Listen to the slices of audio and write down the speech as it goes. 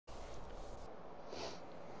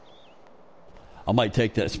I might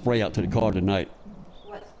take that spray out to the car tonight.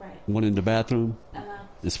 What spray? One in the bathroom.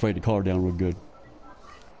 Just spray the car down real good.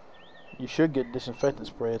 You should get disinfectant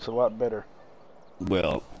spray. It's a lot better.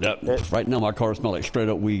 Well, right now my car smells like straight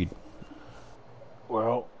up weed.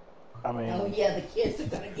 Well, I mean... Oh, yeah, the kids are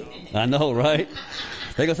going to get in I know, right?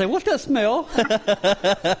 They're going to say, what's that smell?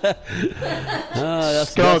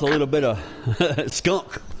 That's a little bit of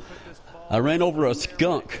skunk. I ran over a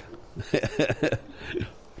skunk.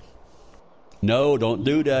 No, don't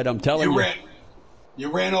do that. I'm telling you.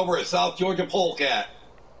 You ran over a South Georgia polecat.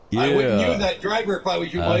 Yeah. I wouldn't use that driver if I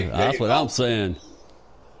was you, Mike. That's what I'm saying.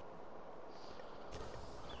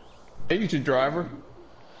 Hey, you should driver.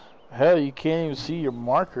 Hell, you can't even see your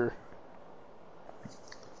marker.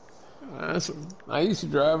 I used to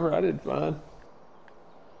driver. I did fine.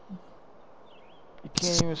 You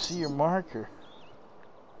can't even see your marker.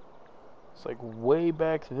 It's like way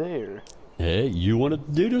back there. Hey, you want to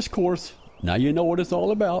do this course. Now you know what it's all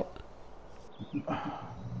about.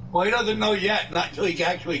 Well, he doesn't know yet, not until he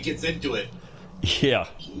actually gets into it. Yeah.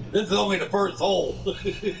 This is only the first hole. You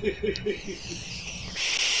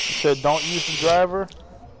said don't use the driver?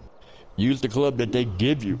 Use the club that they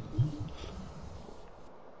give you.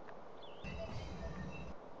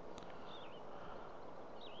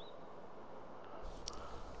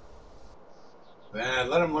 Man,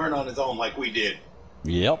 let him learn on his own like we did.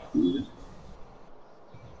 Yep.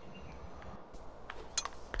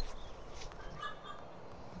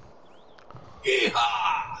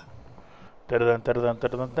 Yeehaw!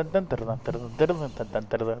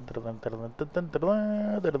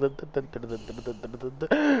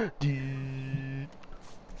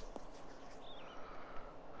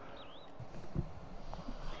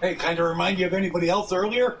 Hey, kind of remind you of anybody else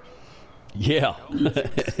earlier? Yeah.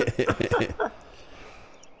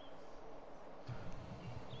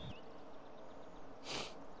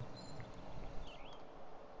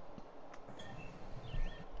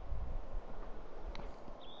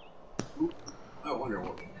 I wonder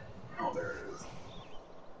what... Oh, there it is.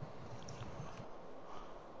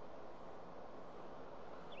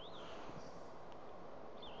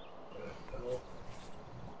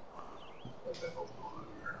 What the hell's going on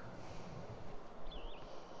here?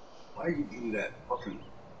 Why you do that fucking...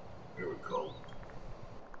 There we go.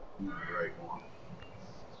 You the right one.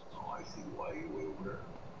 Oh, I see why you were over there.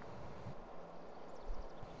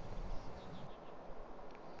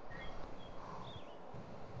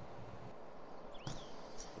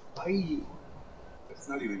 Why you? It's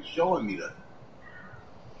not even showing me that.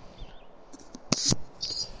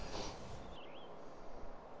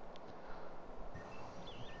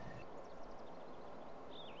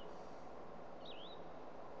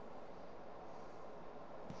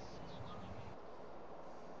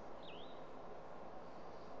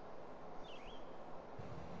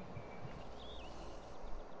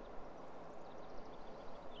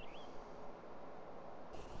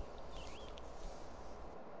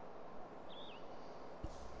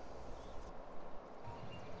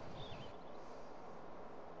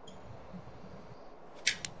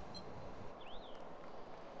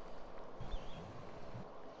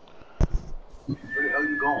 Where the hell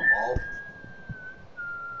you going, Paul?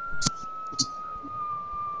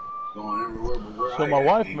 Going everywhere but where So I my am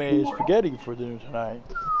wife anymore. made spaghetti for dinner tonight.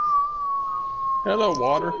 Hello,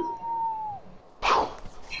 water.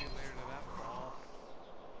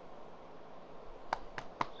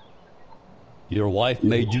 Your wife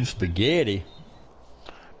made you spaghetti.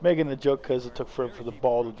 Making the joke because it took forever for the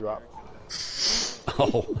ball to drop.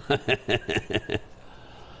 Oh.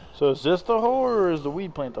 So is this the hole or is the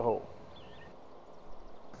weed plant the hole?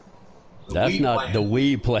 That's not the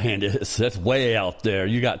weed plant. That's way out there.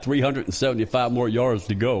 You got 375 more yards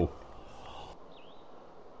to go.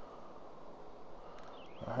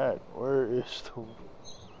 Alright, where is the...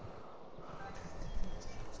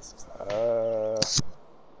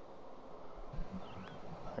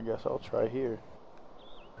 I guess I'll try here.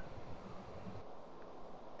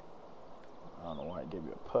 I don't know why I gave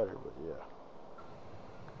you a putter, but yeah.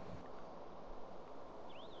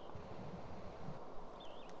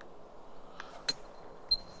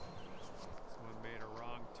 Someone made a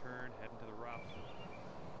wrong turn, heading to the rough.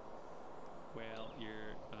 Well,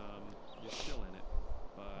 you're still in it,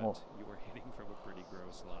 but you were hitting from a pretty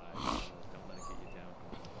gross lie. So don't let it get you down.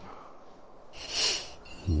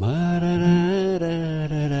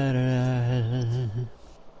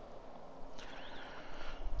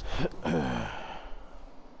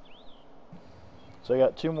 So I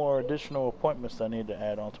got 2 more additional appointments I need to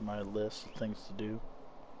add onto my list of things to do.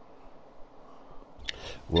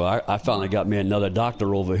 Well, I finally got me another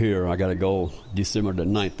doctor over here. I got to go December the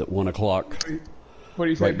 9th at 1 o'clock. What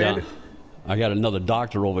do you say, Right down, Bandit? I got another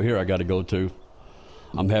doctor over here I got to go to.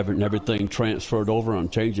 I'm having everything transferred over. I'm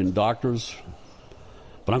changing doctors.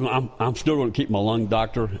 But I'm still going to keep my lung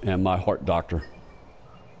doctor and my heart doctor.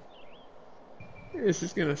 This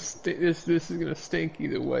is gonna this is gonna stink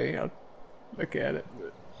either way. I'll look at it,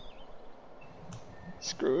 but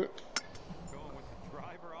screw it. Going with the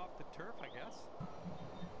driver off the turf, I guess.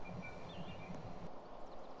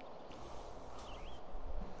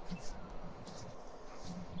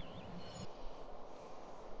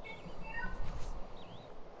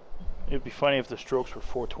 It'd be funny if the strokes were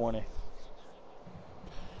 420.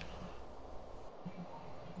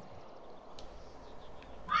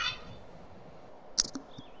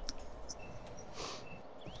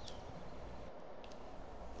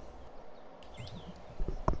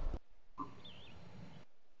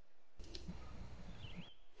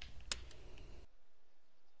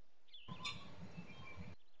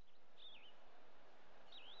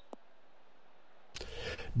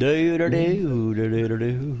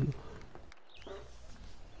 Do-do-do-do-do-do-do.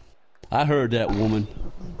 I heard that woman.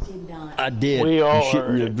 Did not. I did. We all You shit in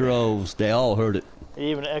heard your it. droves. They all heard it. It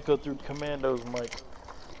even echoed through Commando's mic.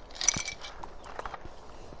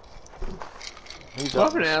 He's What out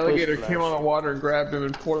if an in alligator space came flash. on the water and grabbed him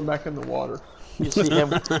and poured him back in the water? You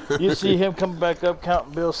see him come back up,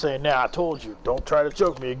 counting bills, saying, "Now I told you, don't try to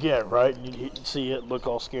choke me again, right?" And you see it look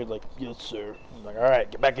all scared, like, "Yes, sir." I'm like, "All right,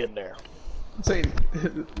 get back in there."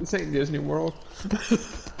 This ain't Disney World.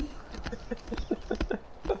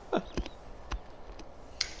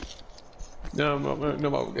 Nobody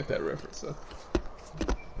will get that reference, so.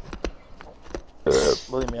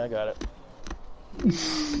 Believe me, I got it.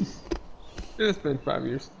 It's been 5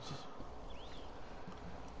 years.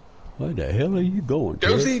 Where the hell are you going,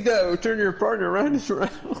 Go Ted? see go. Turn your partner around and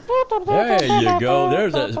around. There you go.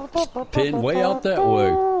 There's a pin way out that way.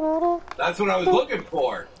 That's what I was looking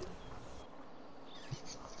for.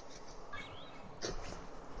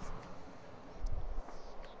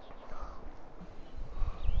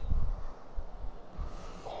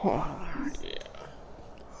 Yeah.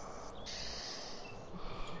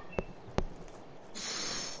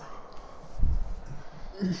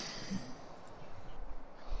 This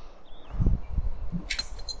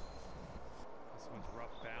one's rough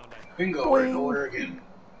bound. Bingo, we're in order again.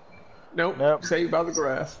 Nope. Saved by the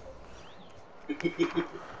grass. That's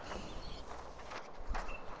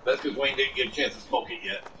because Wayne didn't get a chance to smoke it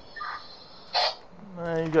yet.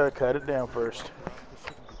 You gotta cut it down first. This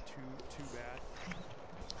shouldn't be too bad.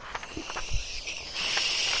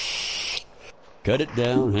 Cut it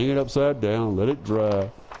down, hang it upside down, let it dry.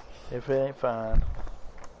 If it ain't fine.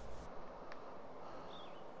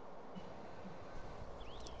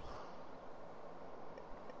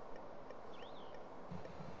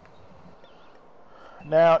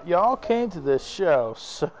 Now, y'all came to this show,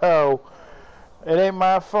 so it ain't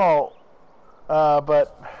my fault.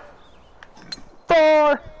 But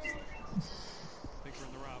four. Think we're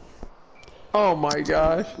in the rough. Oh my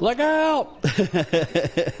gosh. Look out!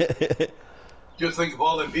 Just think of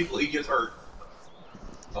all them people he gets hurt.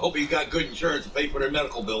 I hope he's got good insurance to pay for their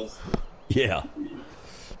medical bills. Yeah.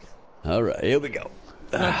 All right, here we go.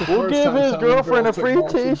 We'll give his girlfriend a free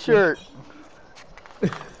T-shirt.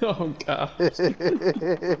 Oh gosh.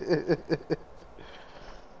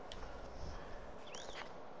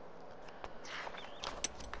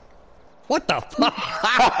 What the fuck?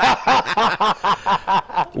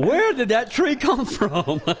 Where did that tree come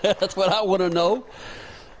from? That's what I want to know.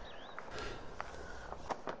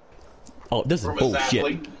 Oh, this is From a bullshit.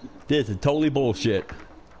 sapling. This is totally bullshit.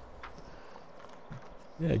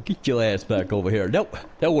 Yeah, get your ass back over here. Nope,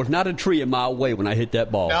 there was not a tree in my way when I hit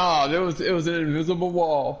that ball. No, it was an invisible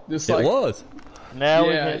wall. Just like It was. Now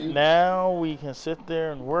Yeah, we can sit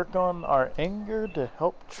there and work on our anger to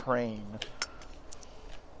help train.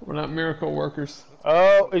 we're not miracle workers.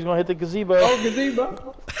 Oh, he's gonna hit the gazebo. Oh,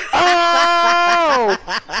 gazebo. Oh!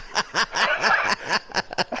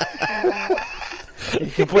 You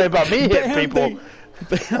complain about me hitting people.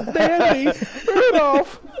 Bambi.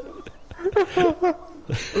 Rudolph.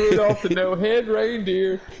 Rudolph the no-head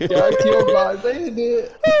reindeer got killed by a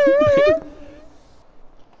bandit.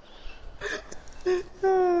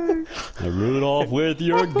 Rudolph, with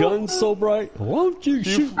your gun so bright, won't you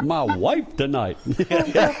shoot my wife tonight?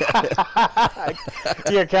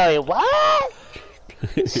 Dear Kelly, what?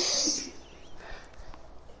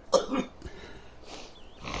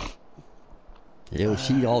 You know,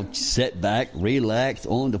 she all set back, relaxed,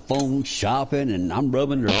 on the phone, shopping, and I'm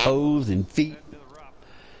rubbing her toes and feet.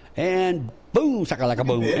 And boom, shaka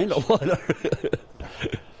boom. Ain't no water.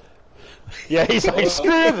 Yeah, he's like,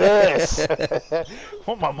 screw this.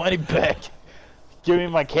 Want my money back. Give me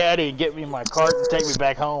my caddy and get me my cart and take me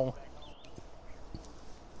back home.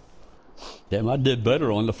 Damn, I did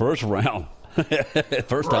better on the first round.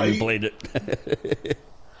 First time we Right. played it.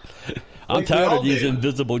 I'm Like we tired all of these did.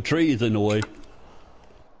 invisible trees in the way.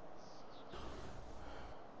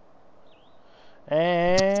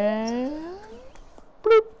 And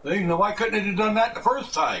bloop. Hey, now why couldn't they have done that the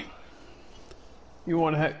first time? You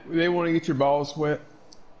want to? They want to get your balls wet.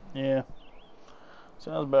 Yeah.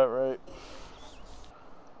 Sounds about right.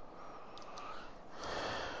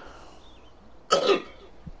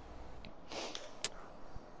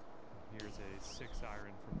 Here's a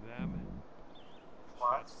 6-iron from them.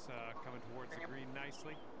 Shots coming towards the green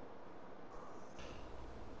nicely.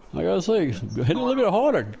 I gotta say, hit it a little bit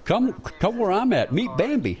harder. Come where I'm at. Meet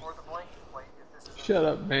Bambi. Shut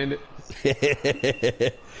up, bandit.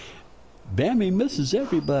 Bambi misses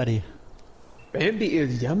everybody. Bambi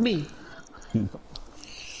is yummy.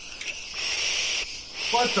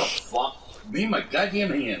 What the fuck? Me and my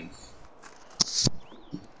goddamn hands.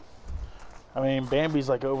 I mean, Bambi's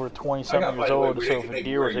like over 20 I something got, by years the way, old, we so didn't if a make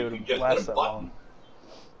deer was where able you to just last hit a that button. long.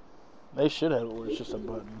 They should have it where it's just a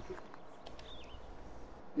button.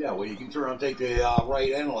 Yeah, well, you can turn on, take the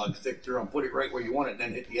right analog stick, turn on, put it right where you want it, and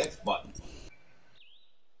then hit the X button.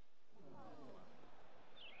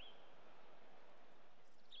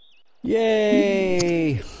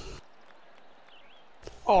 Yay!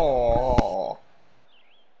 Oh,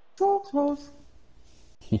 so close.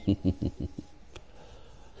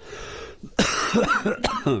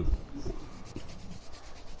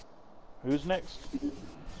 Who's next?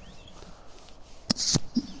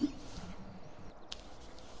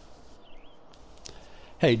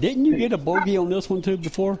 Hey, didn't you get a bogey on this one too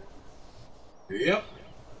before? Yep.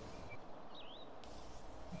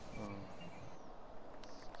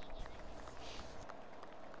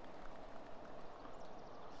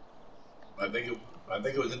 I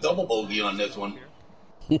think it was a double bogey on this one.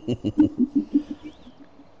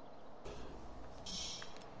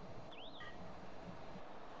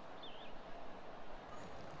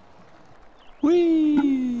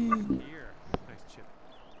 Whee! Here. Nice chip.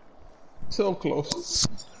 So close.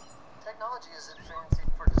 Technology is advancing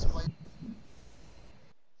for display.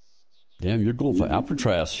 Damn, you're going for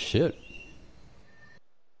Alcatraz. Shit.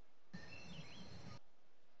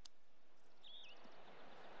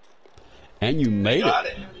 And you made Got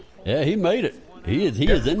it. it. Yeah, he made it. He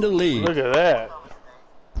is in the lead. Look at that.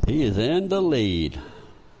 He is in the lead.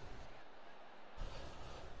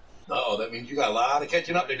 Oh, that means you got a lot of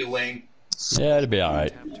catching up to do, Wayne. Yeah, it'll be all right.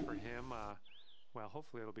 Attempt for him. Well,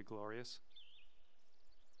 hopefully it'll be glorious.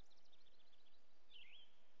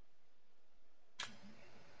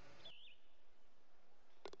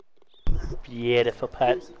 Beautiful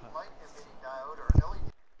putt. Light emitting diode or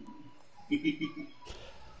LED.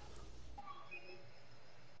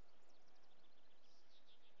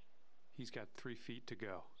 He's got 3 feet to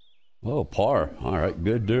go. Oh, par. All right,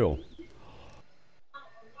 good deal.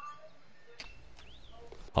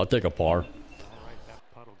 I'll take a par. All right, that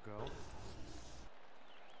putt'll go.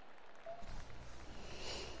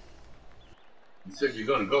 You said you're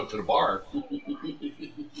going to go to the bar.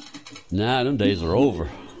 Nah, them days are over.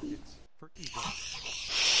 It's for eagle.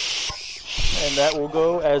 And that will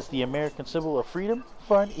go as the American symbol of freedom,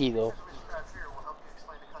 fun, eagle. Scratch here will help you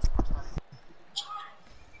explain the customer's study.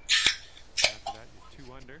 After that, you're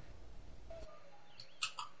 2 under.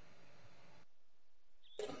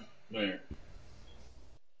 There.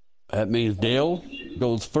 That means Dale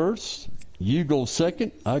goes first, you go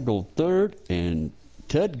second, I go third, and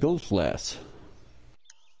Ted goes last.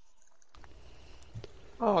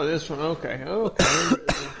 Oh, this one. Okay. Okay.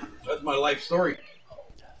 That's my life story.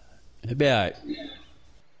 It'll be all right.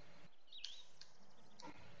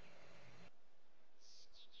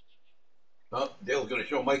 Oh, Dale's going to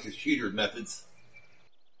show Mike his cheater methods.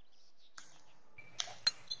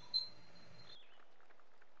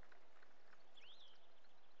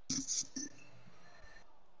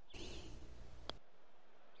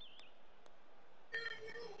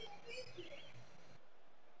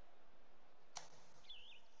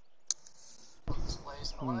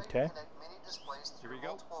 Displays allow you to Okay. connect many displays Here through we go.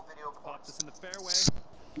 multiple video Pop ports. this in the fairway.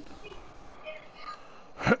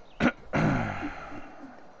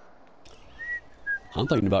 I'm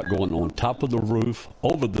thinking about going on top of the roof,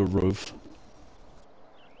 over the roof.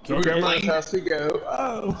 Okay, my has to go.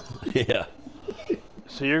 Oh. Yeah.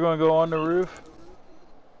 So you're going to go on the roof?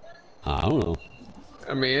 I don't know.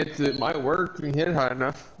 I mean, it might work. You hit it high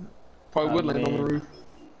enough. Probably would land on the mean, roof.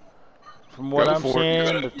 From what Go I'm for it. seeing,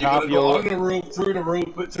 You're the going top to go on you'll... the roof,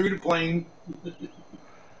 but through the plane.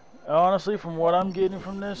 Honestly, from what I'm getting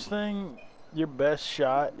from this thing, your best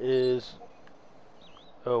shot is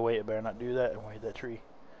Oh wait, I better not do that. I want to hit that tree.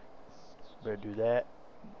 Better do that.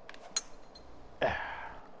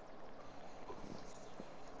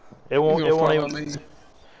 It You won't. gonna It won't follow even. me?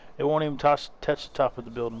 It won't even touch the top of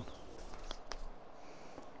the building.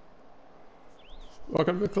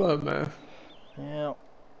 Welcome to the club, man. Yeah.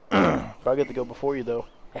 But I get to go before you though.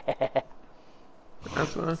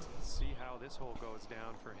 That's fine. Let's see how this hole goes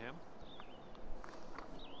down for him.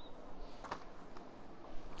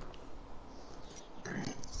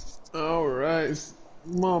 All right.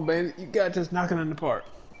 Come on, baby. You got this. Knocking in the park.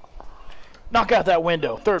 Knock out that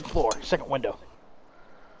window. Third floor. Second window.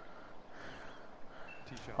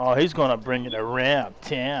 Tee shots. Oh, he's gonna bring it around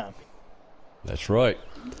town. That's right.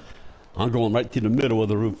 I'm going right to the middle of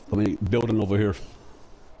the roof. I mean, building over here.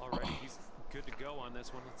 Alrighty, he's good to go on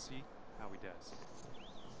this one. Let's see how he does.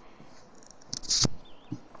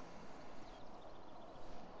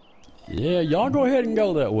 Yeah, y'all go ahead and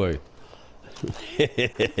go that way.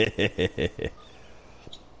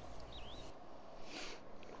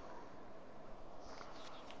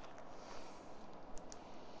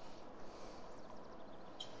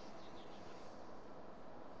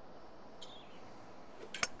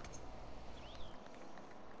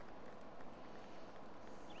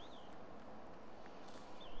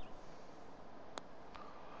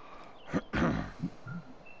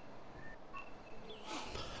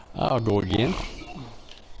 I'll go again.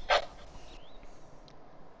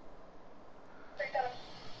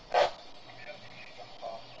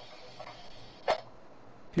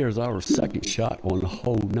 Here's our second shot on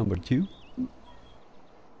hole number 2.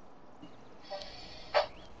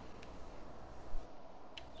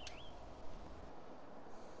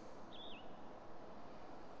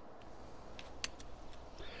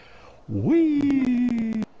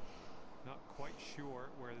 Whee! Not quite sure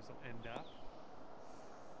where this will end up.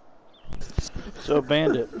 So,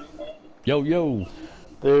 Bandit, Yo, yo.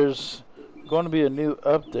 there's going to be a new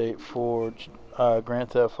update for Grand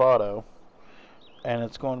Theft Auto, and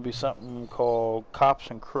it's going to be something called Cops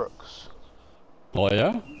and Crooks. Oh,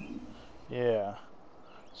 yeah? Yeah,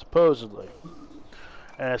 supposedly.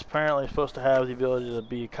 And it's apparently supposed to have the ability to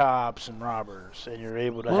be cops and robbers, and you're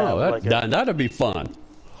able to have Oh, like a... that'd be fun.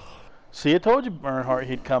 See, I told you, Bernhardt,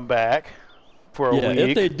 he'd come back for a Yeah, week.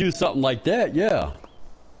 if they do something like that, yeah.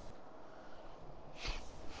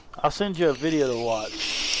 I'll send you a video to watch.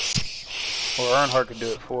 Or Earnhardt can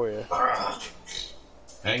do it for you.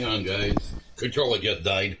 Hang on, guys. Controller just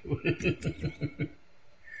died.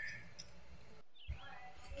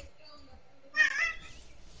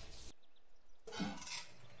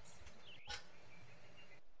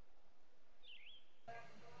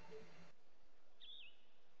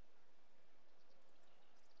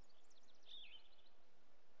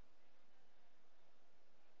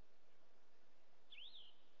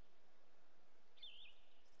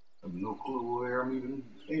 I have no clue where I'm even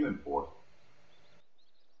aiming for.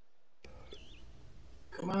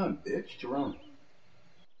 Come on, bitch, to run.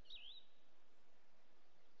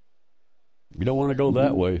 You don't want to go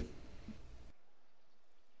that way.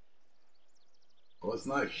 Well, it's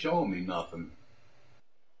not showing me nothing.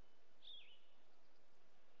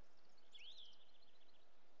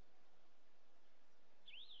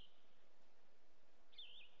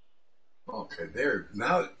 Okay, there.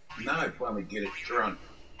 Now I finally get it trying to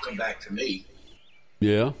come back to me.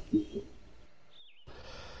 Yeah.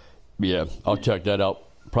 Yeah, I'll check that out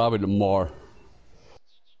probably tomorrow.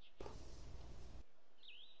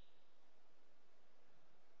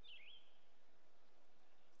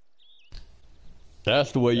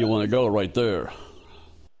 That's the way you want to go right there.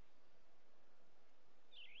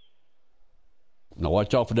 Now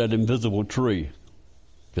watch out for that invisible tree,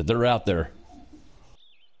 because they're out there.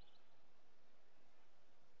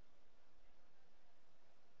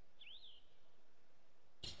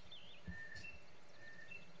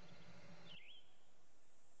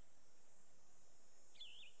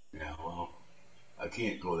 Yeah, well, I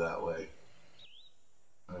can't go that way.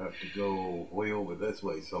 I have to go way over this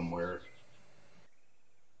way somewhere.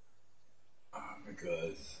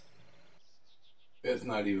 Because it's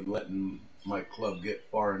not even letting my club get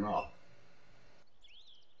far enough.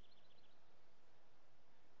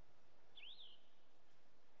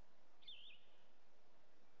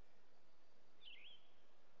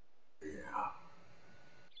 Yeah.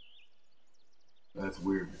 That's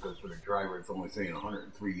weird because for the driver it's only saying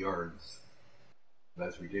 103 yards.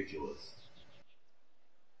 That's ridiculous.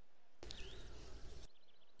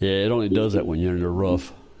 Yeah, it only does that when you're in the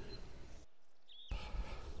rough.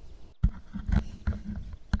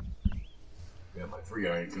 Yeah, my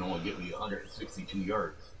 3-iron can only get me 162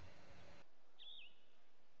 yards.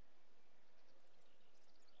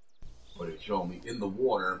 But it it's showing me in the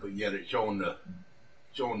water, but yet it's showing the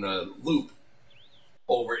loop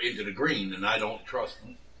over into the green, and I don't trust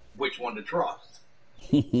which one to trust.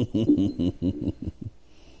 So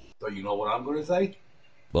you know what I'm going to say?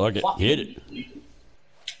 Fuck it, hit it.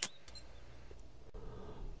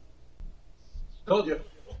 Told you.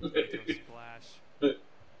 Splash.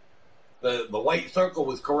 The white circle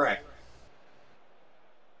was correct.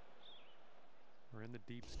 We're in the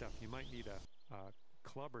deep stuff. You might need a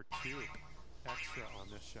club or two extra on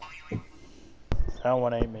this shot. That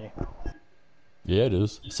one ain't me. Yeah, it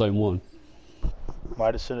is. Same one.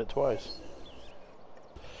 Might have sent it twice.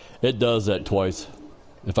 It does that twice.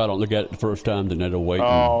 If I don't look at it the first time, then it'll wait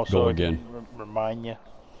and so go it again. can remind you.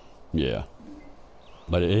 Yeah.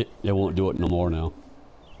 But it won't do it no more now.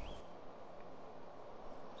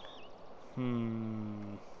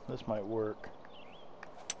 This might work.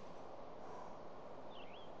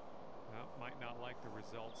 Well, might not like the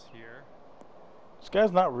results here. This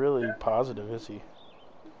guy's not really positive, is he?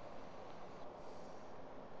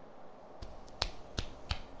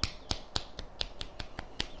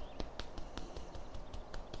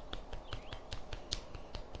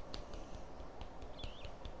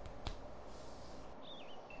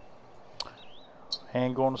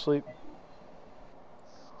 Hand going to sleep?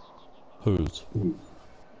 Whose?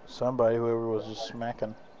 Somebody, whoever was just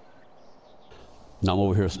smacking. Now I'm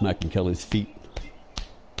over here smacking Kelly's feet.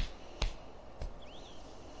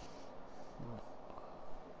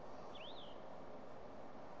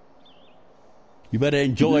 You better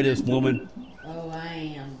enjoy this, woman. Oh,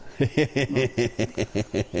 I am.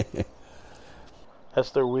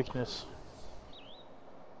 That's their weakness.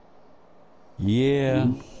 Yeah.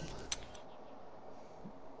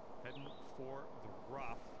 Heading for the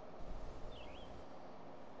rough.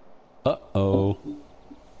 Uh-oh.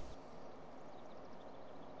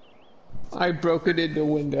 I broke it in the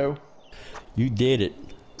window. You did it.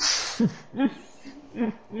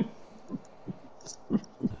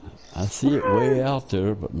 I see it way out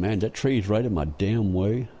there, but man, that tree's right in my damn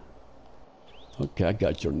way. Okay, I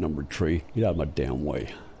got your number, tree. Get out of my damn way.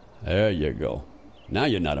 There you go. Now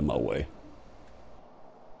you're not in my way.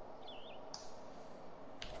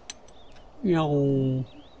 Yo.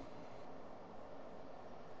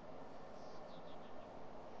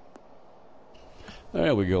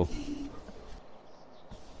 There we go.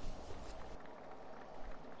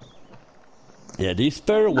 Yeah, these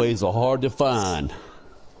fairways are hard to find.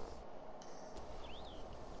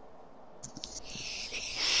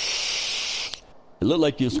 It looked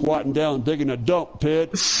like you're squatting down digging a dump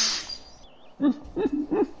pit. You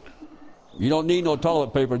don't need no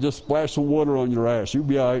toilet paper. Just splash some water on your ass. You'll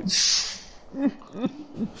be all right.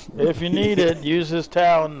 If you need it, use his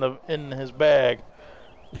towel in his bag.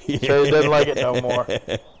 So he doesn't like it no more.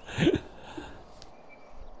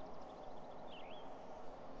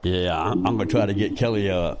 Yeah, I'm going to try to get Kelly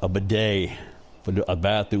a bidet for a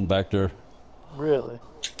bathroom back there. Really?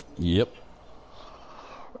 Yep.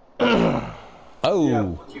 Oh. Yeah,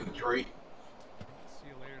 Oh. you tree. See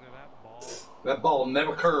you later to that ball. That ball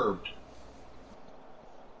never curved.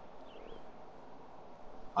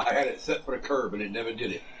 I had it set for the curve and it never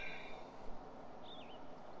did it.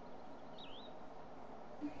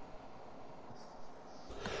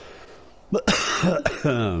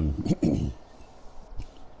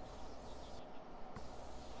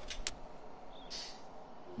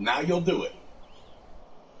 Now you'll do it.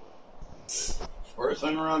 First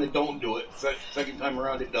time around it don't do it. Second time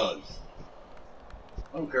around it does.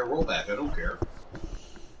 I don't care. Roll back. I don't care.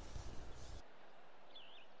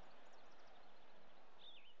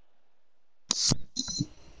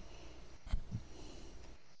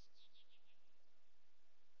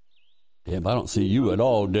 Yeah, but I don't see you at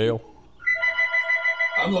all, Dale.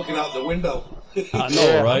 I'm looking out the window. I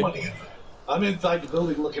know, right? I'm inside the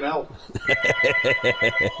building looking out.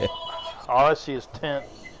 All I see is tent.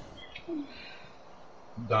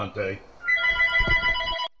 Dante.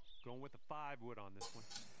 Going with the 5-wood on this one.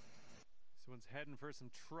 This one's heading for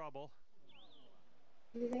some trouble.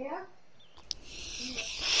 You there?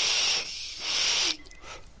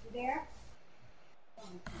 You there?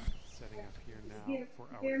 Setting up here now Hear- for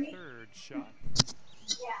hear our me? third shot.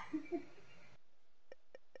 Yeah.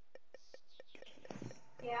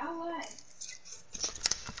 Yeah, what?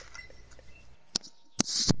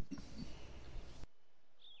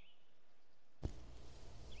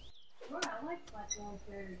 Well, I like flat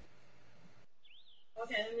downstairs.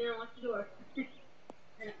 Okay, let me unlock the door. Turn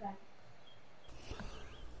it back.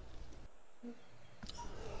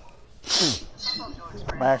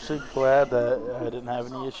 I'm actually glad that I didn't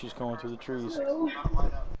have any issues going through the trees. And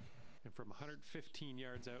from 115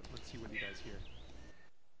 yards out, let's see what he does here.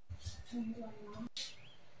 Turn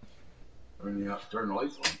the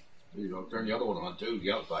lights on. There you go. Turn the other one on too,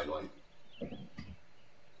 the outside light.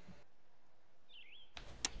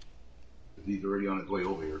 He's already on his way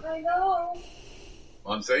over here. I know.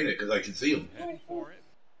 I'm saying it because I can see him. Heading for it.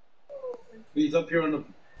 He's up here on the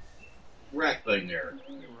rack thing there.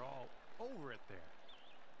 They were all over it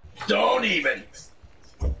there. Don't even.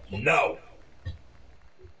 No.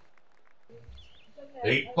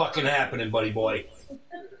 Ain't fucking happening, buddy boy.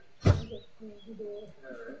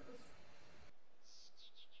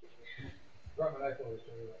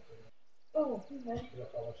 Oh, okay.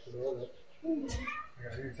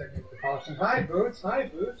 Hi, Boots. Hi,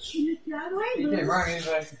 Boots. You got away, He came Boots. running. He's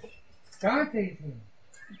like, Dante's here.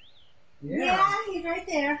 Yeah, he's right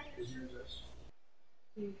there. Okay.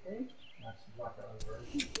 That's the block that was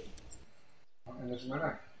very. And this is my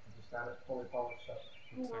knife. I just got it fully polished up.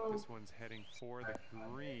 Looks like this one's heading for the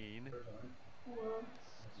green.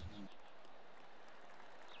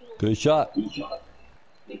 Good shot.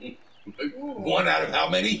 One out of how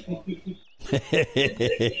many?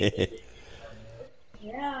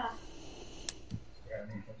 Yeah.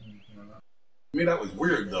 I mean, that was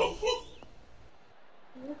weird though.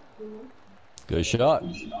 Good shot.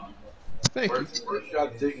 Thank you. First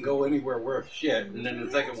shot didn't go anywhere worth shit, and then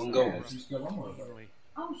the second one goes. Evenly.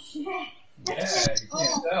 Oh, shit. Yeah, you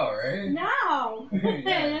can't tell, right? No.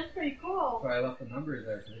 Yeah. That's pretty cool. So I left the numbers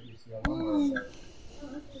there because it used to be a one there. Oh,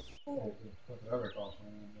 that's pretty cool. Put the other cross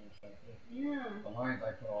one in there. So Yeah. the lines,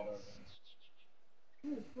 I put all those in.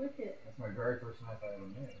 That's wicked. That's my very first knife I ever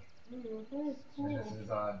made. That is And this cool. is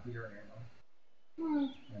deer antler.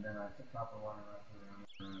 And then I took copper wire and wrapped it around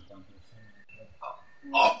and done the same.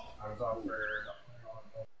 Oh, I was offered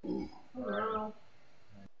Oh, wow.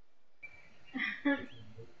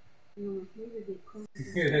 Maybe they come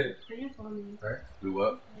cramp on me. right? do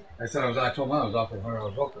what? I told Mom I was offered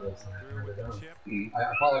 $100 for this and I Through turned with it the down. chip. I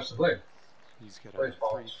polished the blade. He's got Place a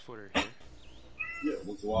balls. 3-footer here. Yeah, it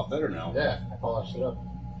looks a lot better now. Yeah, I polished it up.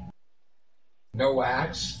 No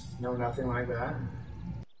wax, no nothing like that.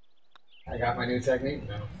 I got my new technique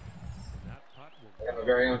now. That putt will I have a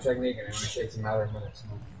very own technique and it only takes a matter of minutes.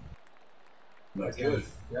 That's good.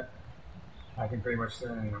 Yep. I can pretty much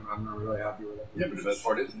stand and I'm really happy with it. Yeah, but the best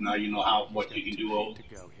part is now you know what you can do to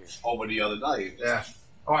go here. over the other night. Yeah.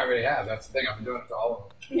 Oh, I already have. That's the thing. I've been doing it to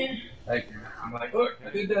all of them. Yeah. Like, I'm like, look,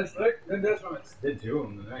 I did this. Look, I did this one. I did two of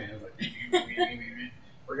them today. I was like,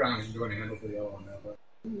 we're going to doing a handle for the other one now. But,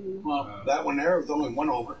 Well, that one there was only one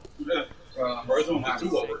over. First one was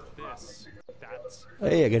two over. This, that's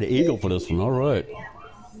Hey, I got an eagle for this one. All right.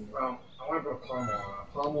 well, I want to put a pommel on. A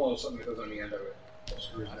pommel is something that goes on the end of it. It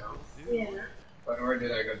screws down. Yeah. But in order to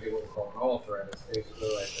do that, I got to do what we call an all thread. It's basically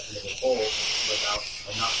like a little hole without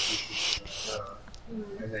a knot piece,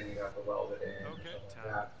 and then you have to weld it in. okay. And stuff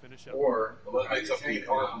Time like to finish up. that. Or Well, that makes up for your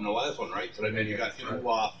car from the last one, right? So then you got two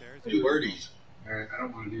birdies. and I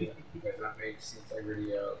don't want to do that because that makes the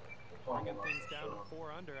integrity of the pommel. Bringing not things down strong. to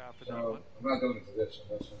 4 under after that So one. I'm not doing it to this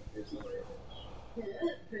one. This one is the way it is. Yeah,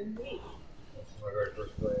 that's pretty neat. This is my very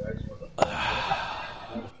first play. I just want to.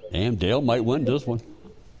 Damn, Dale might win this one.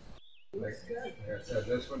 Like I said,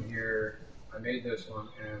 this one here, I made this one,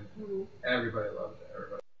 and everybody loved it.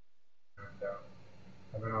 Everybody. And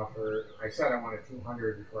I've been offered. I said I wanted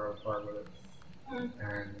 200 before I would part with it, and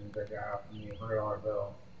the guy offered me a $100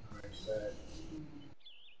 bill, and I said,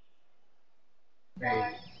 maybe.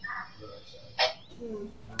 That's what I said.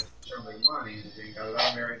 And it's certainly money, and you got it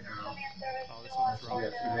on me right now. Oh, this one's So wrong. we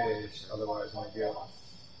have 2 days, otherwise I'm gonna get.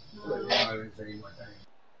 But yeah, I didn't say any more things.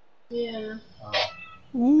 Yeah.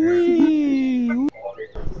 Wee.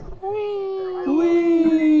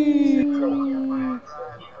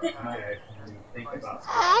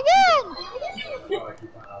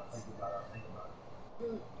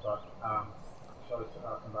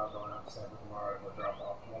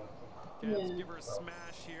 Let's give her a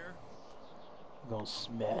smash here. I'm gonna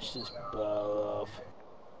smash this ball off.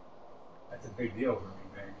 That's a big deal for me,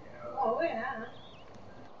 man. You know, Oh, yeah.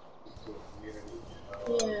 to a community,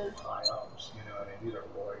 Yeah. high ups, you know, and these are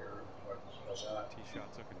lawyers and what's like that. Tee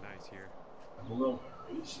shot's looking nice here. I'm a little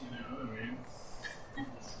nervous, you know what I mean?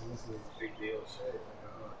 This is a big deal shit, you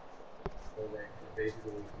know. So they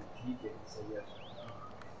basically critique it and say yes or no.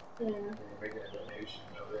 Yeah. They make a donation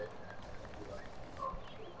of it and be like, oh, it's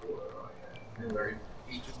pretty cool. Oh, yeah. And very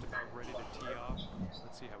He's just about ready to tee off.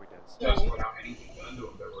 Let's see how he does. just without anything done to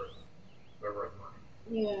them, they're worth money,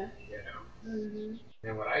 Yeah. you know. Mm-hmm.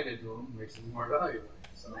 And what I did to them makes them more valuable.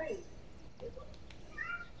 So, Right.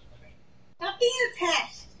 Stop being a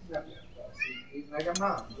pest. he's like a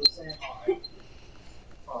mom, just saying hi.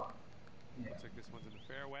 Oh, yeah. Looks like this one's in the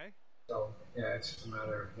fairway. So yeah, it's just a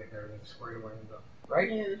matter of getting everything squared away and done.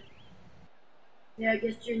 Right? Yeah. Yeah, I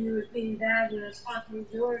guess Junior was being bad when I was talking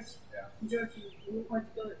to George. Yeah. George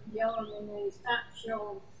went to go yell and then they stopped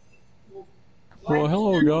showing. Well,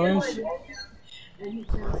 hello, guys.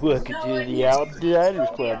 Welcome to the Outsiders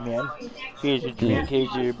Club, man. Here's your drink,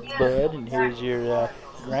 here's your bud, and here's your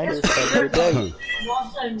grinder. Have a good day.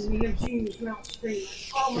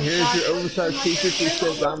 Here's your oversized t-shirt that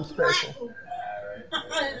says I'm special.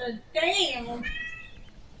 Damn! Great.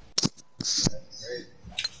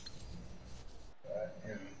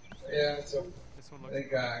 Yeah, so This one I looks think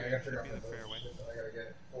pretty I good. gotta figure Should out be in the the fairway. I gotta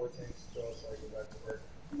get 4 tanks filled so I can go back to work.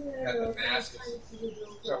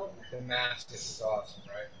 Damascus is awesome,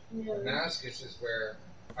 right? Damascus is where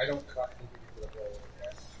I don't cut into the hole,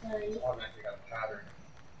 okay? It's automatically got a pattern.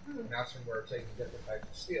 And that's when we're taking different types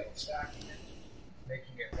of steel, stacking it,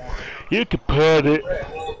 making it one. You can put it.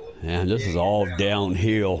 Man, this is all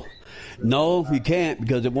downhill. No, you can't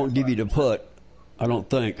because it won't give you the putt. I don't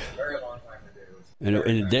think. Very long time to do.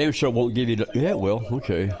 And it damn sure won't give you the. Yeah, well,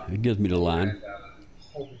 okay. It gives me the line. And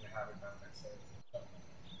hoping to have it done next day.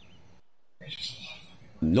 It's just a lot of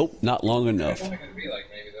fucking work. Nope, not long enough. It's only going to be like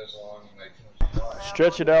maybe this long and like 2 inches wide.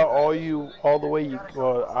 Stretch it out all the way you.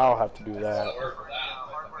 Well, I'll have to do It's a that. lot of work for that,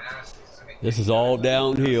 but Damascus, I mean, This is all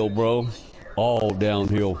downhill, bro. All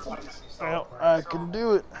downhill. Well, I can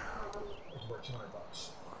do it. it's worth $200.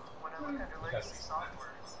 When I look at your legacy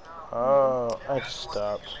software, it's Oh, I just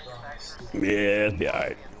stopped. Yeah, it'll be all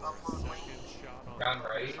right. Done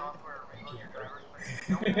right.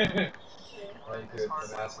 Very good.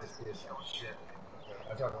 Damascus is shit.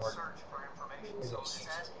 I'm talking work. search for information. So it's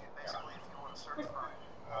asking you basically if you want to search for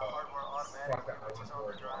hardware automatic, Fuck that, I which went is on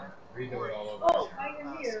for the it. drive. Redo it all over. Oh, while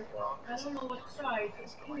you're here, I don't know what size.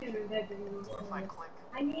 It's clear that If I click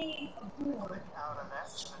I need a board. out of that,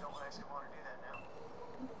 I don't actually want to do that now.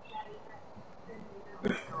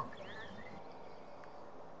 Go up here,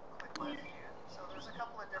 click my view. So there's a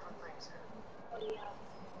couple of different things here.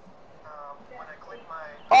 When I click my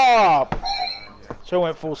Oh! So I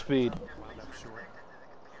went full speed. connected to the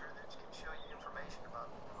computer that can show you information about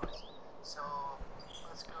the device. So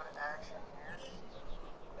let's go to action here.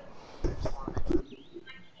 I just want to make sure.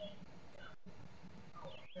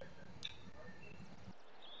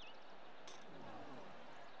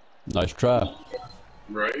 Nice try.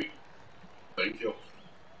 Right? Thank you.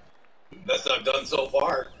 Best I've done so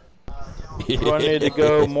far. You're going to need to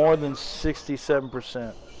go more than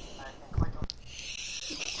 67%.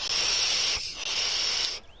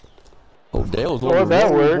 Oh, Dale's Well, on the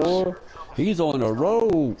that road, works. boy. He's on the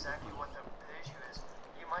road. Exactly what the issue is.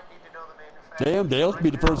 You might need to know the manufacturer. Damn, Dale's be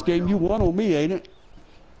the first game you won on me, ain't it?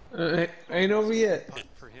 Ain't over yet. Putt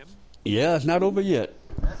for him. Yeah, it's not over yet.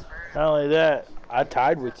 Not only that, I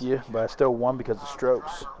tied with you, but I still won because of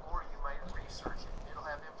strokes. Or you might research it. It'll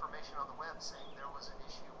have information on the web saying there was an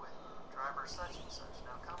issue with driver such and such.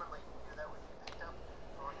 Now, commonly, that would be picked up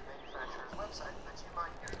on the manufacturer's website, but you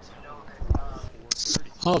might need to know that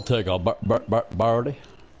I'll take a birdie. you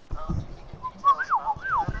can get details about the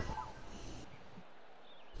weather.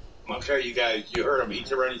 I'll tell you guys, you heard him.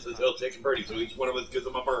 Each around, he says he'll take a birdie, so each one of us gives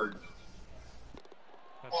him a bird.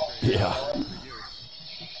 That's great. Yeah. For you.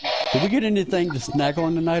 Did we get anything to snack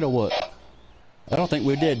on tonight or what? I don't think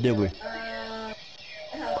we did we? I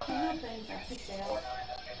have a few things I picked out.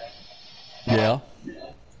 Yeah.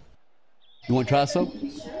 You want to try some?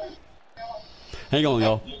 Hang on,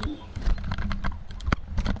 y'all.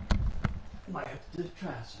 Might have to just try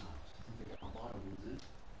some.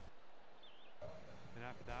 And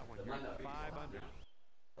after that one, you're at 5 under.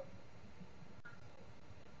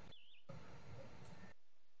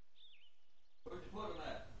 Where'd you put them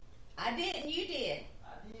at? I didn't, you did.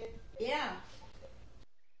 I did. Yeah.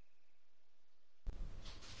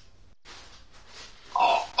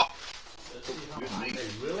 They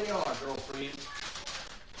really are, girlfriend.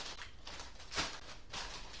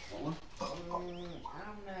 I don't know,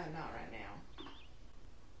 not right now.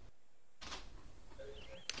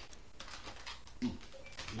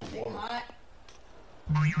 Big hot.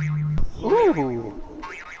 Ooh.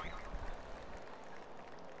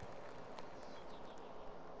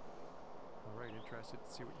 All right, interested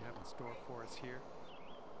to see what you have in store for us here.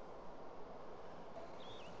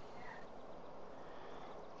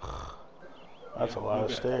 That's a lot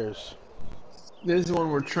of stairs. This is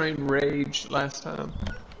one where Train raged last time.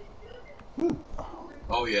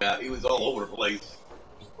 Oh, yeah, he was all over the place.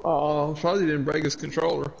 Oh, probably didn't break his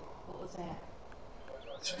controller. What was that?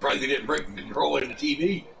 Surprised he didn't break the controller in the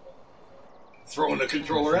TV. Throwing the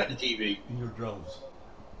controller at the TV. In your drones.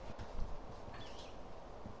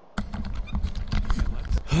 And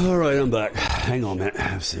let's All right, I'm back. Hang on a minute.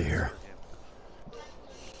 Let's see here.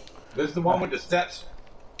 This is the one with the steps.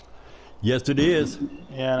 Yes, it is.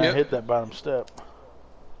 Yeah, and Yep. I hit that bottom step.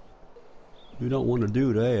 You don't want to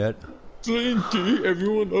do that. Slinky,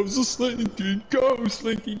 everyone loves a Slinky. Go,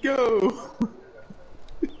 Slinky, go.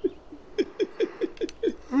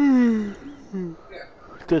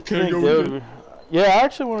 Good Can I thing, go dude. Yeah, I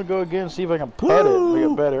actually want to go again and see if I can putt it and make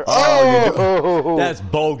it better. Oh, that's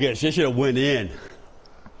bogus. It should have went in.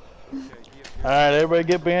 All right, everybody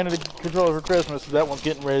get behind the controller for Christmas. That one's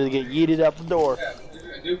getting ready to get yeeted out the door. Yeah,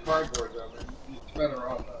 do cardboard though, man. It's better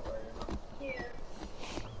off that way, you know?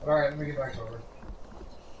 Yeah. Alright, let me get back over.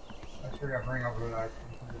 I forgot to bring over that.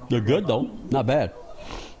 They're good though. Not bad.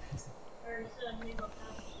 Or instead of me go out.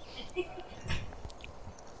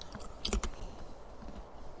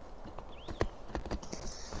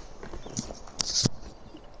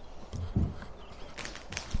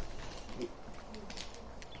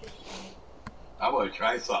 I want to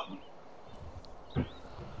try something.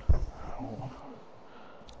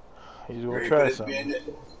 He's going to Ready try for this, something.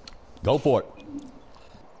 Bandit? Go for it.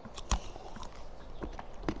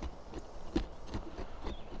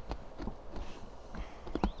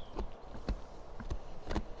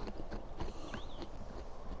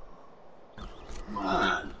 Come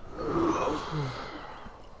on. There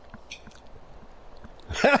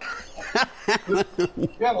we go.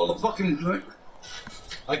 Yeah, well, the fucking...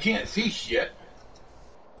 I can't see shit.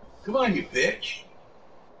 Come on, you bitch.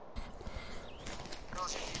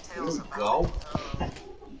 There we go.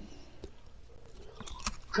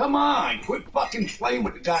 Come on, quit fucking playing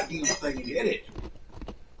with the goddamn thing and hit it.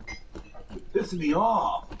 Pissing me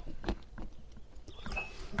off.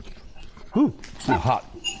 Whew, so hot.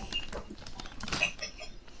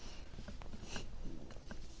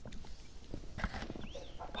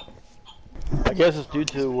 I guess it's due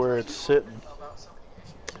to where it's sitting.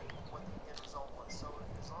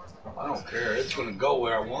 I don't care. It's going to go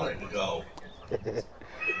where I want it to go.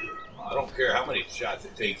 I don't care how many shots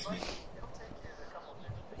it takes me.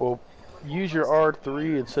 Well, use your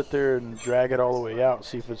R3 and sit there and drag it all the way out and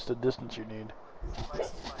see if it's the distance you need.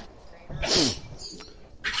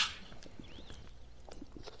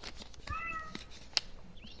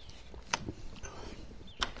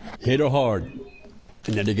 Hit her hard.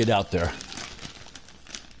 And then to get out there.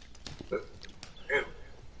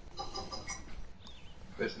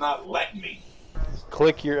 It's not letting me.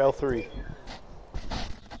 Click your L3.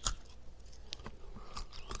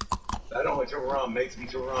 That only turn around makes me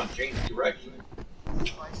turn around, change direction.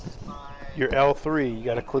 Your L3, you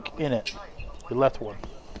got to click in it. The left one.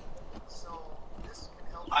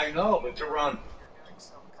 I know, but turn around.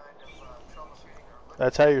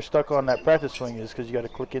 That's how you're stuck on that practice swing, is because you got to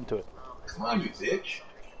click into it. Come on, you bitch.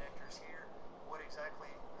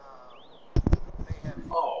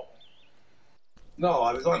 Oh. No,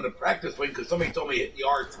 I was on the practice swing because somebody told me hit the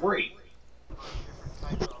R3.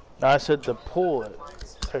 No, I said to pull it.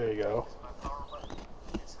 There you go.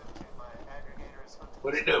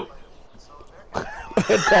 What'd it do?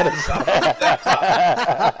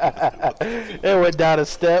 It went down a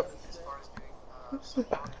step.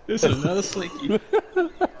 This is another Slinky.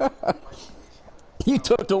 You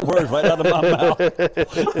took the words right out of my mouth.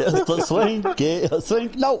 It's a swing.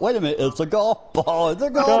 No, wait a minute. It's a golf ball. It's a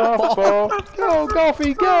golf ball. Go,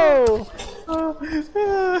 Golfy, go!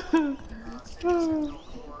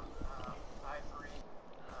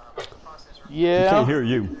 Yeah. I can't hear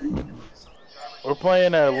you. We're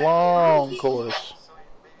playing a long course.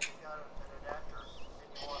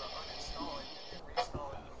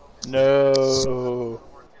 No.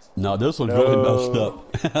 No, this one's really messed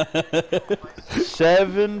up.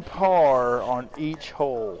 7 par on each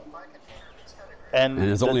hole. And And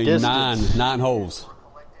there's the only distance. nine holes.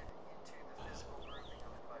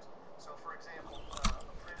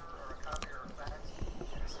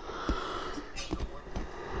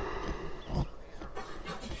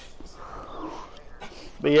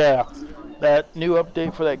 But yeah, that new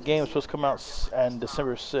update for that game is supposed to come out on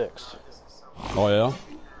December 6th. Oh, yeah?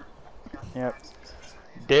 Yep.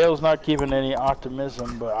 Dale's not keeping any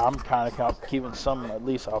optimism, but I'm kind of keeping some, at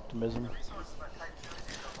least, optimism.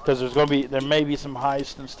 Because there may be some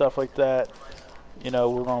heists and stuff like that. You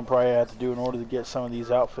know, we're going to probably have to do in order to get some of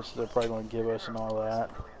these outfits they're probably going to give us and all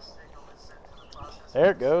that.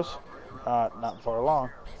 There it goes. Not far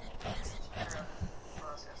along.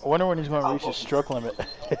 I wonder when he's going to reach his stroke limit.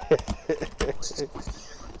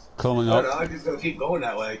 Coming No, up. I'm just going to keep going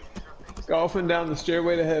that way. Golfing down the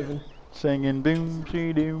stairway to heaven. Singing doom,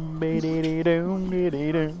 she doom, be doom,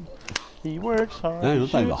 doom. He works hard. Man, he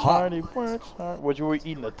this thing's shoots hot. hard. He works hard. What you were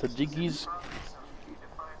eating? The tzatzikis?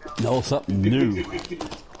 No, something new.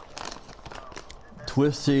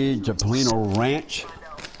 Twisted Jalapeno Ranch.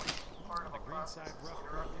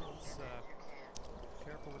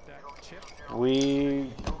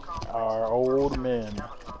 We are old men.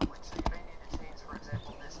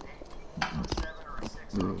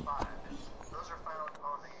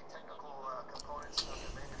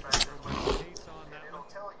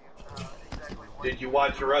 Did you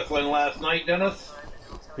watch the wrestling last night, Dennis?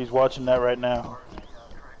 He's watching that right now.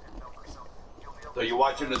 So you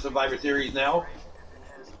watching the Survivor Series now?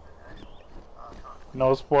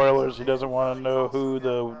 No spoilers. He doesn't want to know who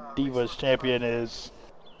the Divas champion is.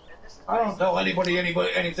 I don't tell anybody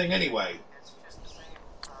anything anyway.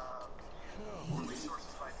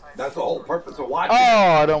 That's the whole purpose of watching.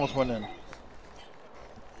 Oh, it almost went in.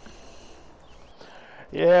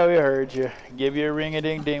 Yeah, we heard you. Give you a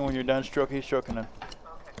ring-a-ding-ding when you're done stroking it.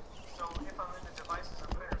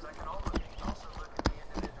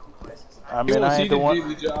 I mean, I ain't the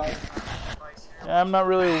one. I'm not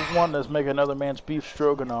really one that's making another man's beef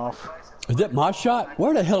stroganoff. Is that my shot?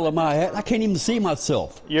 Where the hell am I at? I can't even see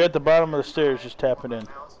myself. You're at the bottom of the stairs. Just tap it in.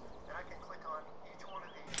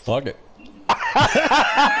 Fuck it.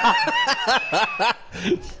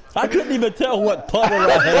 I couldn't even tell what putter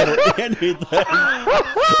I had or anything.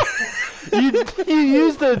 You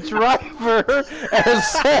used the driver and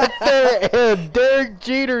sat there and Derek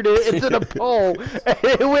Jetered it into the pole, and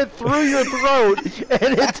it went through your throat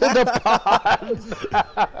and into the pond.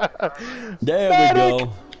 There we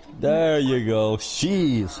go. There you go.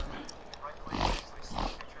 Jeez.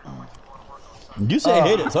 You say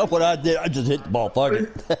hit it, so that's what I did. I just hit the ball. Fuck it.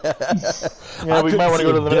 Yeah, we might want to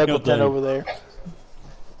go to the medical tent over there.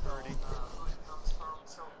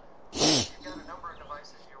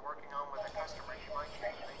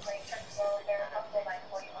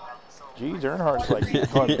 Jeez, Earnhardt's like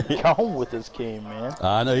gone with this game, man.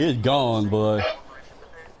 I know he's gone, boy.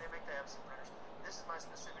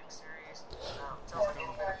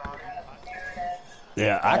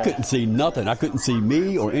 Yeah, I couldn't see nothing. I couldn't see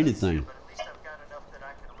me or anything.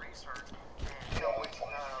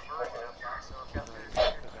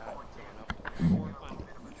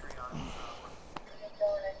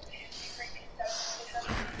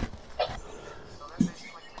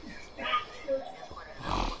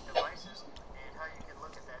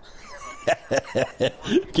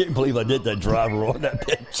 Can't believe I did that driver on that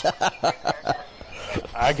pitch.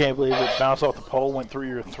 I can't believe it bounced off the pole, went through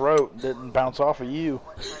your throat, didn't bounce off of you.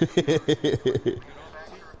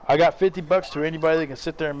 I got $50 to anybody that can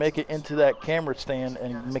sit there and make it into that camera stand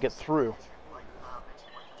and make it through.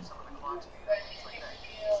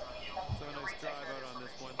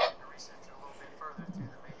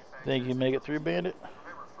 Think you can make it through, Bandit?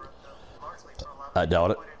 I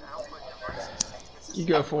doubt it. You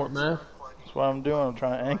go for it, man. That's what I'm doing. I'm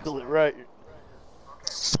trying to ankle it right.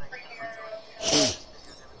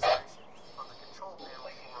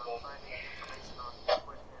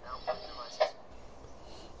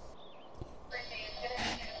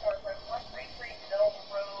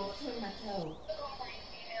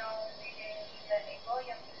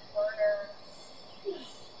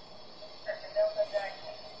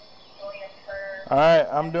 Alright,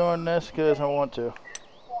 I'm doing this because I want to.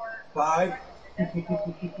 5.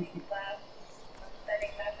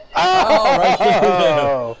 Oh, right through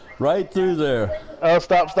there. Right through there. Oh,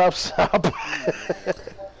 stop. All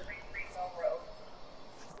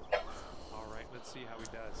right, let's see how he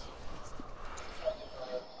does.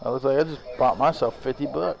 I looks like I just bought myself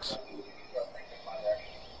 $50.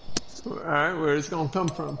 Alright, where's it gonna come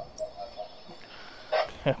from?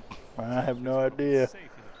 I have no idea.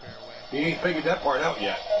 He ain't figured that part out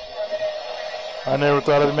yet. I never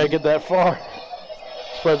thought I'd make it that far.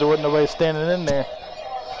 Suppose there wasn't nobody standing in there.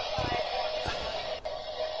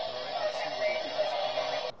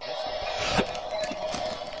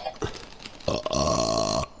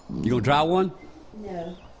 You gonna try one?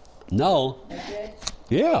 No. No? Okay.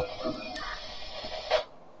 Yeah.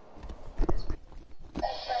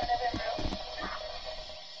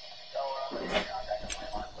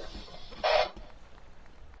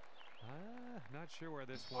 Not sure where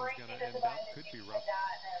this one's gonna end up. Could be rough.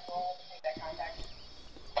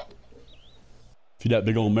 See that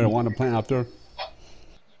big old marijuana plant out there?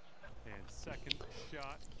 And second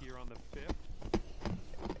shot here on the 5th.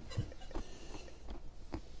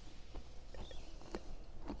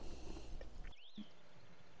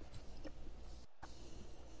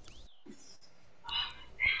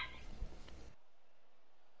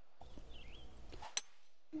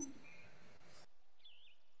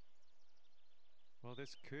 Well,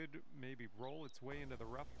 this could maybe roll its way into the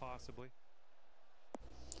rough, possibly.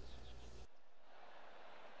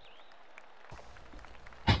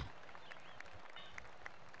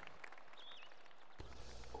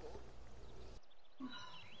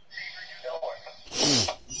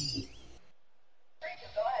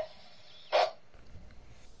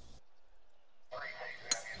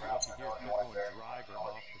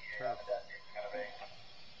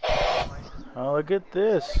 Oh, look at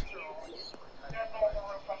this.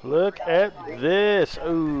 Look at this.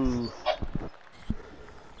 Ooh.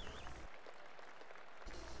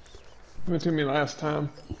 Went to me last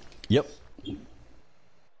time. Yep. Look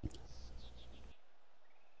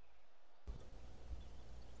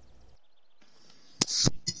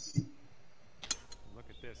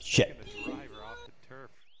at this. Shit. Taking the driver off the turf.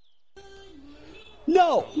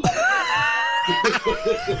 No!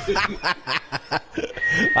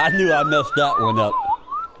 I knew I messed that one up.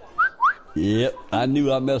 Yep, I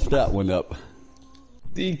knew I messed that one up.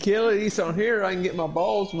 Do you kill it? At least on here, I can get my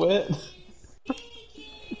balls wet.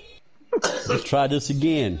 Let's try this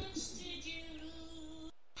again.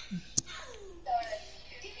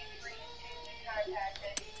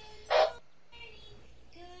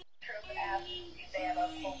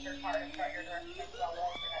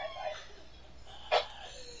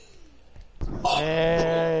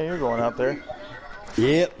 Hey, you're going out there.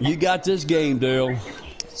 Yep, you got this game, Dale.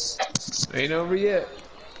 Ain't over yet.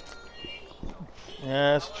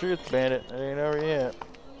 Yeah, that's the truth, Bandit. It ain't over yet.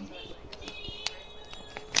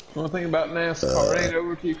 One thing about NASCAR, it ain't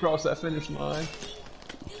over till you cross that finish line.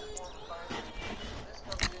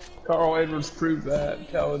 Carl Edwards proved that,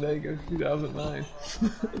 Talladega, 2009.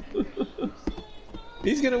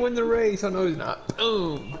 He's gonna win the race. I know he's not.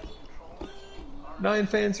 Boom. 9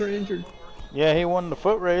 fans are injured. Yeah, he won the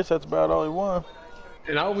foot race. That's about all he won.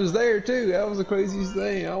 And I was there too. That was the craziest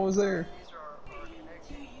thing. I was there.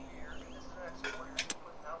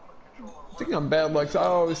 I think I'm bad luck. I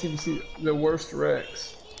always seem to see the worst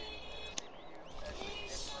wrecks.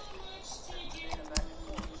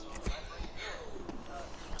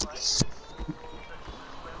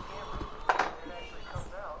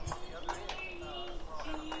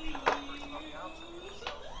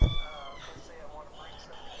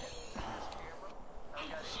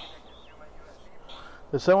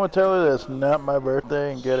 Did someone tell her that's not my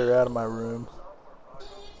birthday and get her out of my room?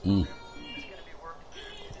 Mm.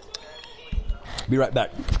 Be right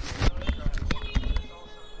back.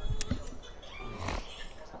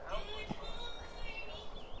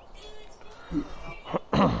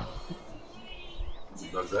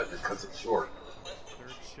 Does that because it's short.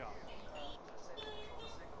 Third shot.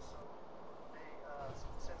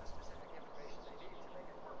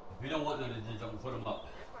 If you don't want none of these, I'm gonna put them up.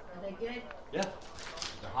 Are they good? Yeah,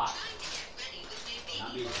 they're hot.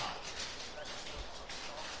 Not being hot.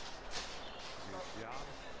 Good job.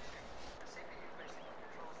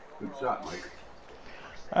 Good shot, Mike.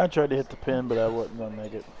 I tried to hit the pin, but I wasn't going to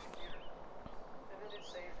make it.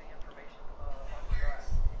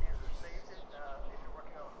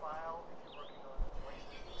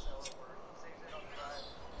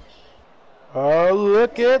 Oh,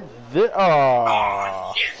 look at this.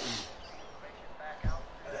 Oh.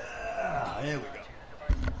 There we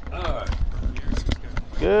go. All right.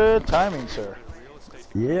 Good timing, sir.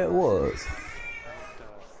 Yeah, it was.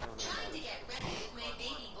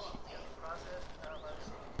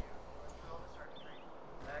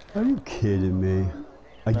 Are you kidding me?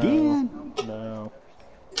 Again? No.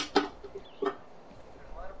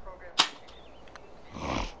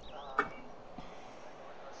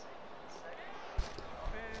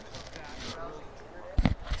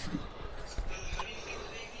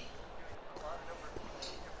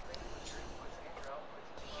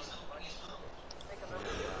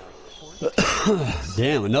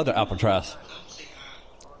 Damn, another Alcatraz.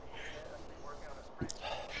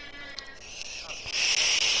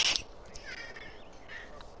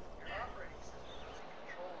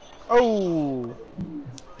 Oh.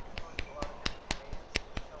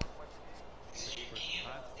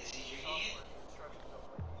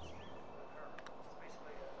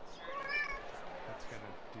 That's going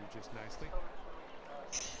to do just nicely.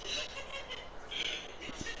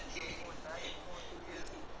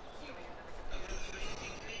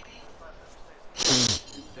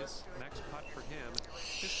 This next putt for him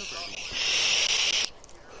is for birdie.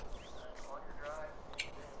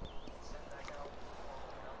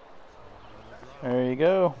 There you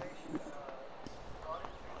go.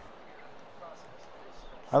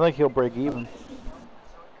 I think he'll break even.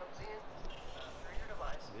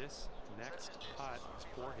 This next putt is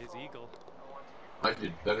for his eagle. I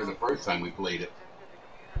did better the first time we played it.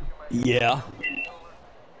 Yeah.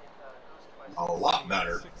 A lot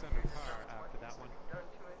better. 6 under par after that one.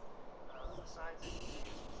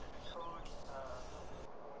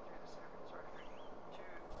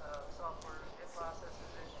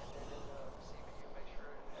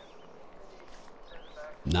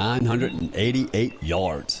 $988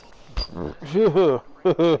 yards.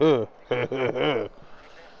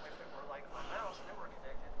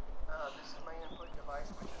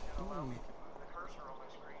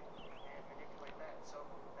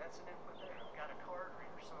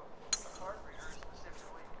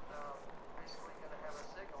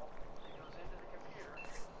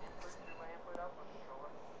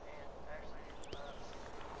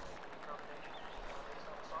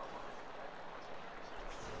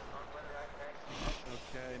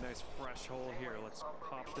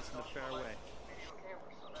 this in the fairway.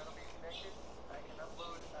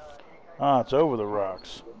 Ah, it's over the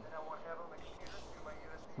rocks.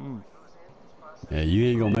 Yeah, you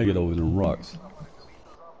ain't gonna make it over them rocks.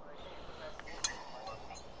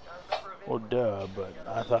 Well, duh, but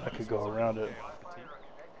I thought I could go around it.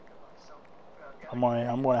 I'm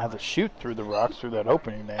gonna have to shoot through the rocks through that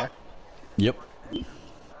opening there. Yep.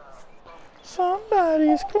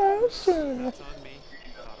 Somebody's closer. That's on me.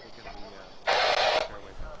 Thought it was going to be a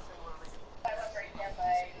fairway.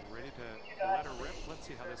 He's ready to let her rip. Let's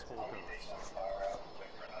see how this hole goes.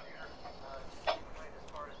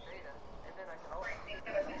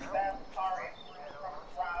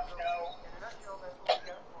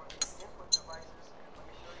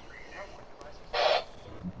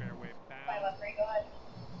 Fairway bound.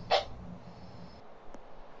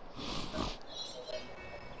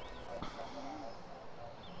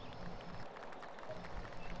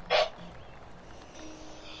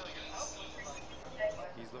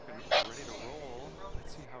 He's looking ready to roll.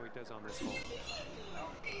 Let's see how he does on this hole.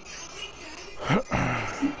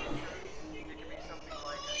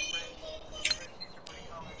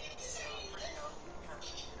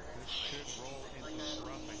 This could roll into the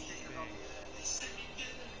rough, I think.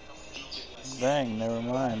 Dang, never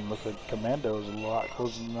mind. Looks like Commando is a lot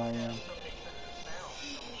closer than I am.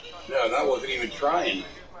 Yeah, that wasn't even trying.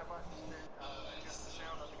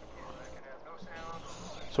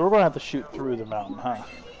 So we're gonna have to shoot through the mountain, huh?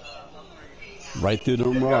 Right through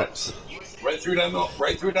them rocks. Right through that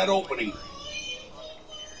opening.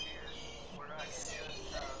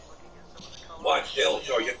 Watch, they'll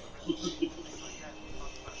show you.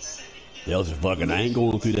 They'll just fucking, I ain't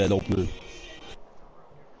going through that opening.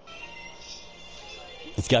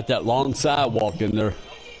 It's got that long sidewalk in there.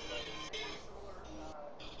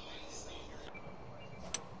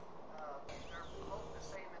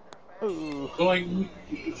 Ooh. Going.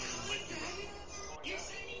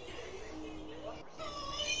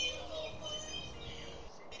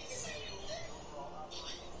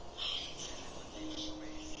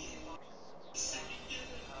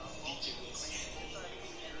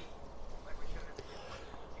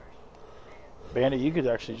 Bandit, you could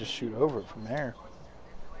actually just shoot over it from there.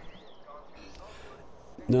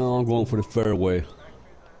 No, I'm going for the fairway.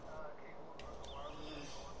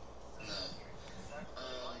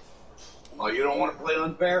 Oh, you don't want to play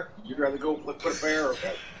unfair? You'd rather go put a fair?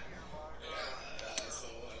 Okay.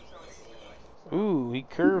 Ooh, he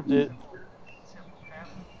curved it.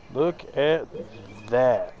 Look at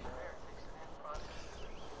that.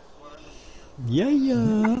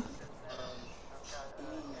 Yeah.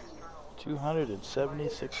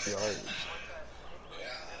 276 yards. Yeah,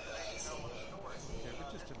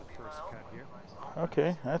 we're just in the first cut here.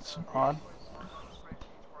 Okay, that's odd.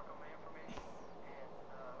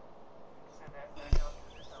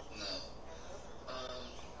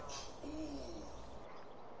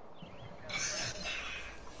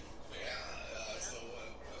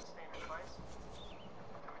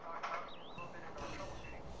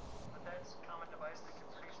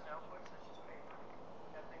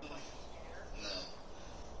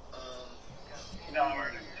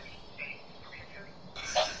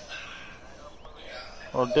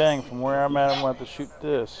 Well, dang, from where I'm at, I'm going to have to shoot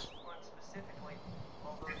this. Good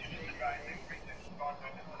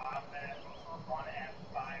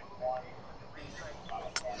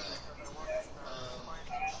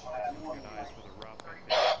eyes for the rough, I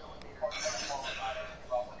think.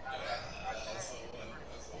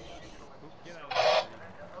 Oop, get out of there.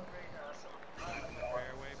 Back in the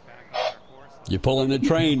fairway, back on our course. You're pulling the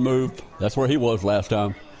train move. That's where he was last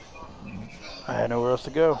time. I had nowhere else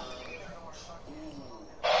to go.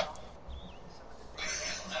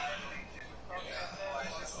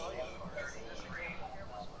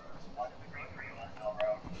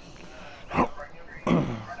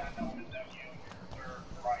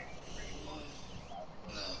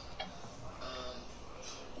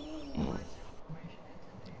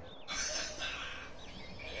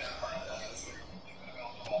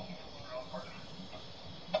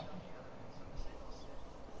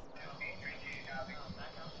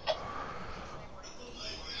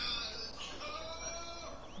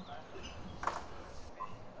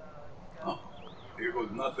 Here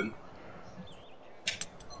goes nothing.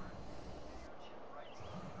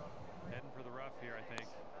 Heading for the rough here, I think.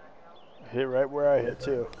 Hit right where I hit,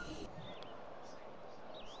 too.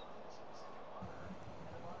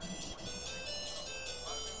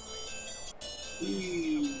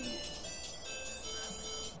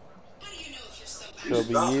 It'll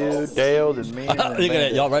be you, Dale, and me. And Look at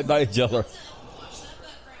that, y'all right by each other.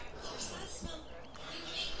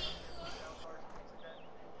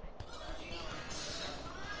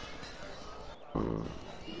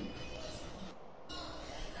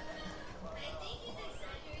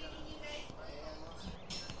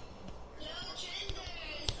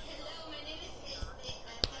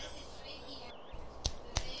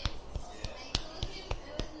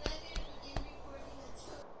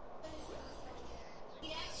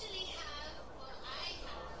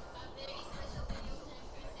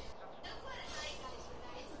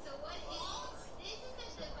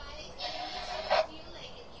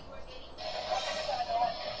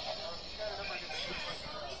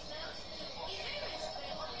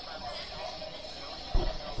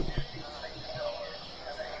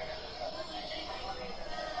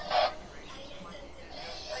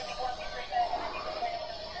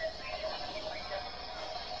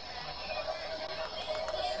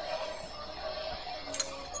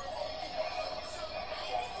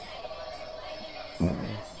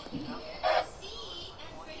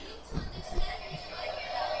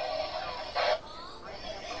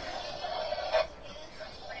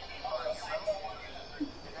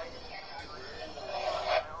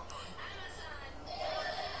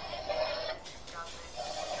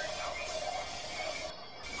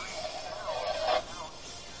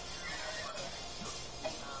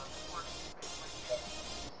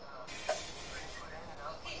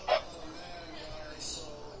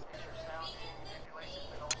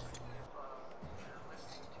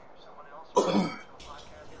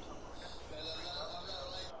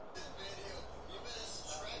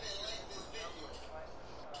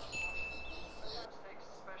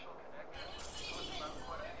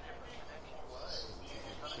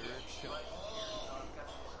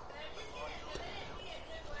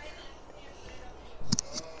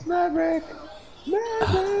 Maverick!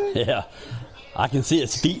 Maverick! Yeah. I can see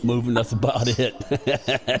his feet moving, that's about it.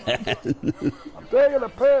 I'm taking a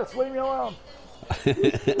piss, leave me alone.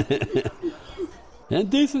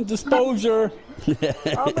 Indecent disposure.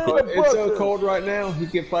 It's so cold right now, he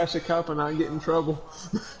can flash a cup and I get in trouble.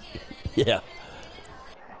 Yeah.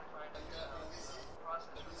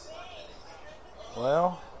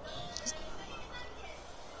 Well,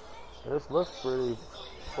 this looks pretty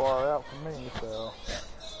far out for me, so.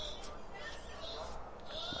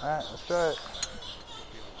 Alright, let's try it.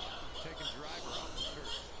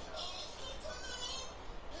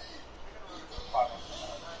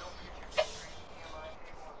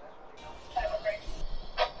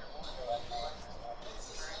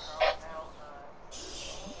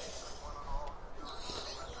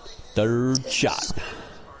 Third shot.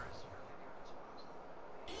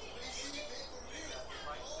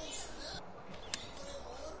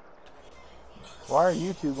 Why are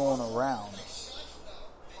you two going around?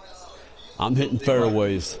 I'm hitting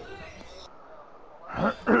fairways.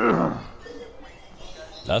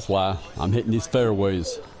 That's why I'm hitting these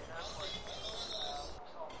fairways.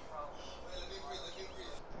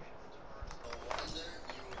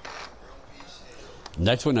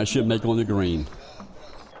 Next one I should make on the green.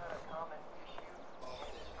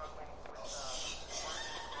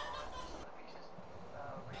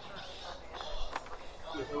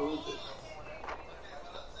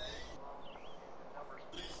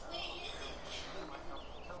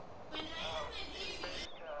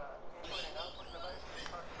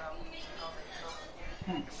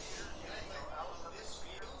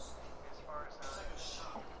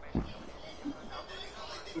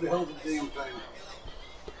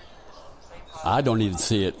 I don't even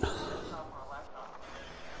see it.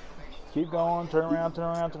 Keep going, turn around, turn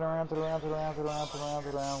around, turn around, turn around, turn around, turn around, turn around,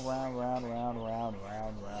 turn around, round, round, round, round, round,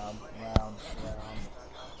 round, round, round,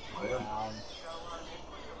 round.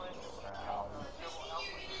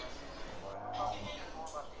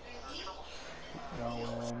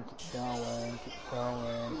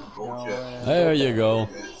 Going. There you go.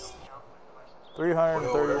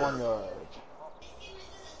 331 yards.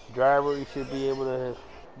 Driver, you should be able to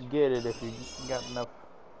get it if you got enough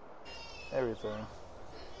everything.